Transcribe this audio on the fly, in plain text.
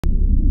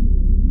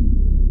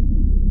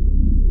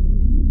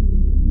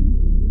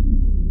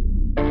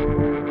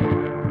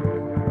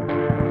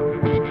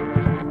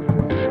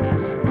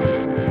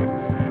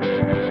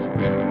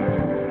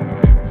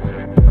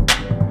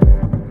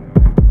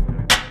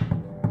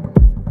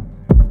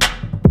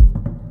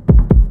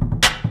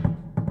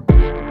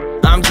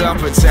done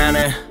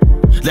pretending,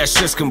 that's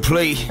just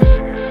complete.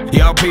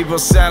 Y'all people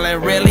selling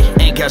really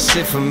ain't got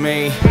shit for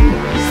me.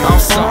 I'm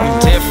something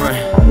different,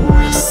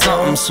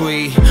 something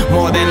sweet.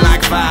 More than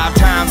like 5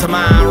 times a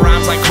mine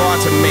rhymes like hard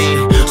to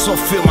me. So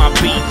feel my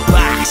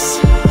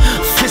beatbox,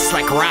 fists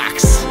like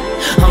rocks.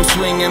 I'm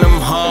swinging them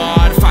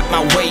hard, fight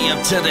my way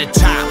up to the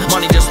top.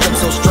 Money just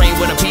looks so strange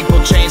when the people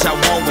change, I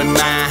won't with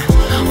mine.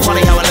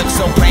 Funny how it looks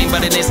so plain,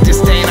 but in this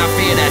disdain I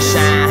feel that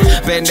shine.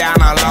 Been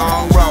down a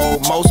long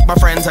road, most my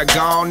friends are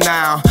gone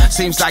now.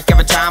 Seems like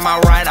every time I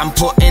write I'm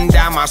putting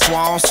down my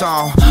swan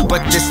song.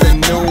 But this the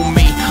new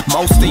me,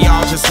 most of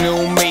y'all just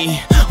knew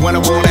me when I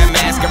wore that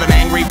mask of an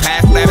angry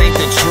past, that ain't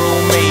the true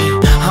me.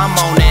 I'm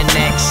on that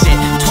next shit,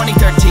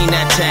 2013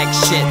 that tech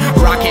shit.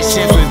 Rocket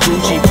ships with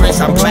Gucci prints,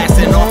 I'm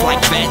blasting off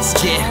like vets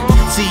kid.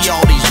 See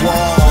all these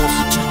walls,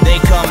 they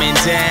coming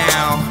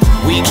down.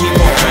 We keep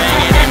on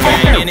banging and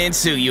banging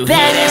until you hear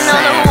that sound. Banging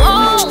on the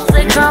walls,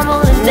 they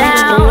crumbling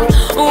down.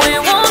 We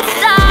won't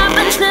stop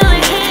until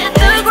it hit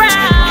the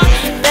ground.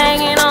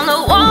 Banging on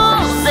the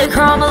walls, they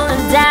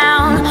crumbling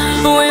down.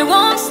 We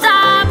won't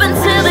stop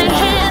until they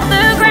hit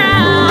the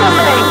ground.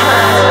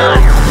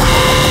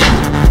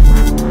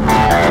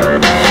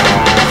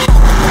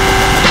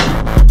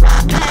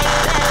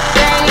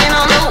 Banging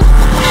on the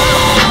walls,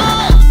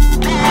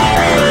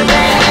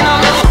 banging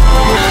on the walls.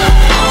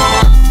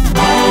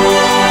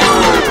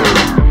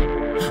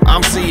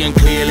 I'm seeing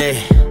clearly,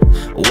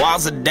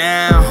 walls are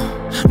down.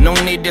 No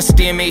need to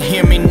steer me,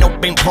 hear me,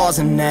 nope, ain't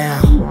pausing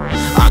now.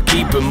 I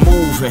keep it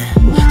moving,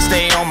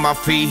 stay on my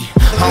feet.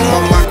 I'm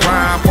on my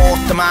grind,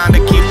 force the mind to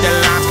keep the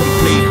lines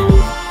complete.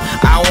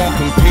 I won't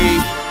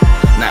compete,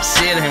 not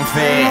sitting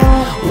fair.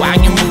 While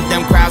you move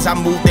them crowds, I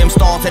move them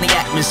stars in the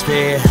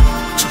atmosphere.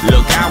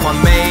 Look how I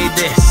made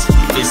this,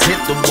 it's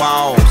hit the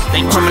walls.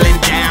 They crumbling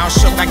down,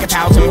 shook like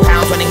 1,000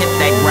 pounds when they hit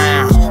that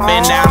ground.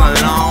 Been down a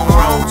long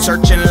road,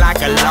 searching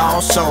like a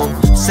lost soul.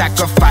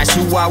 Sacrifice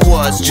who I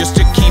was just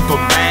to keep a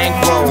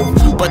bankroll.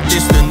 But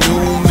this the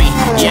new me,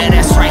 yeah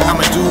that's right,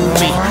 I'ma do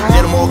me.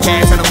 Little more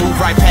cash and I move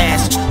right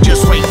past,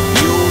 just wait,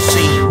 you'll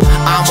see.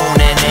 I'm on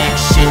that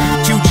next shit,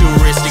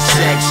 futuristic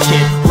sex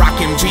kid.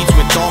 Rocking beats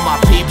with all my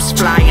peeps,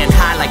 flying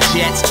high like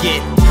jets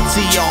get.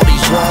 See all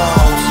these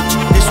walls,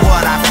 this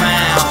what I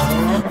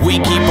found. We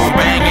keep on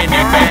banging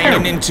and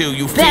banging until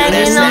you feel that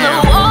Banging sound.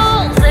 on the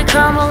walls, they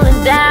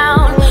crumbling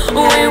down.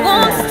 We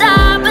won't stop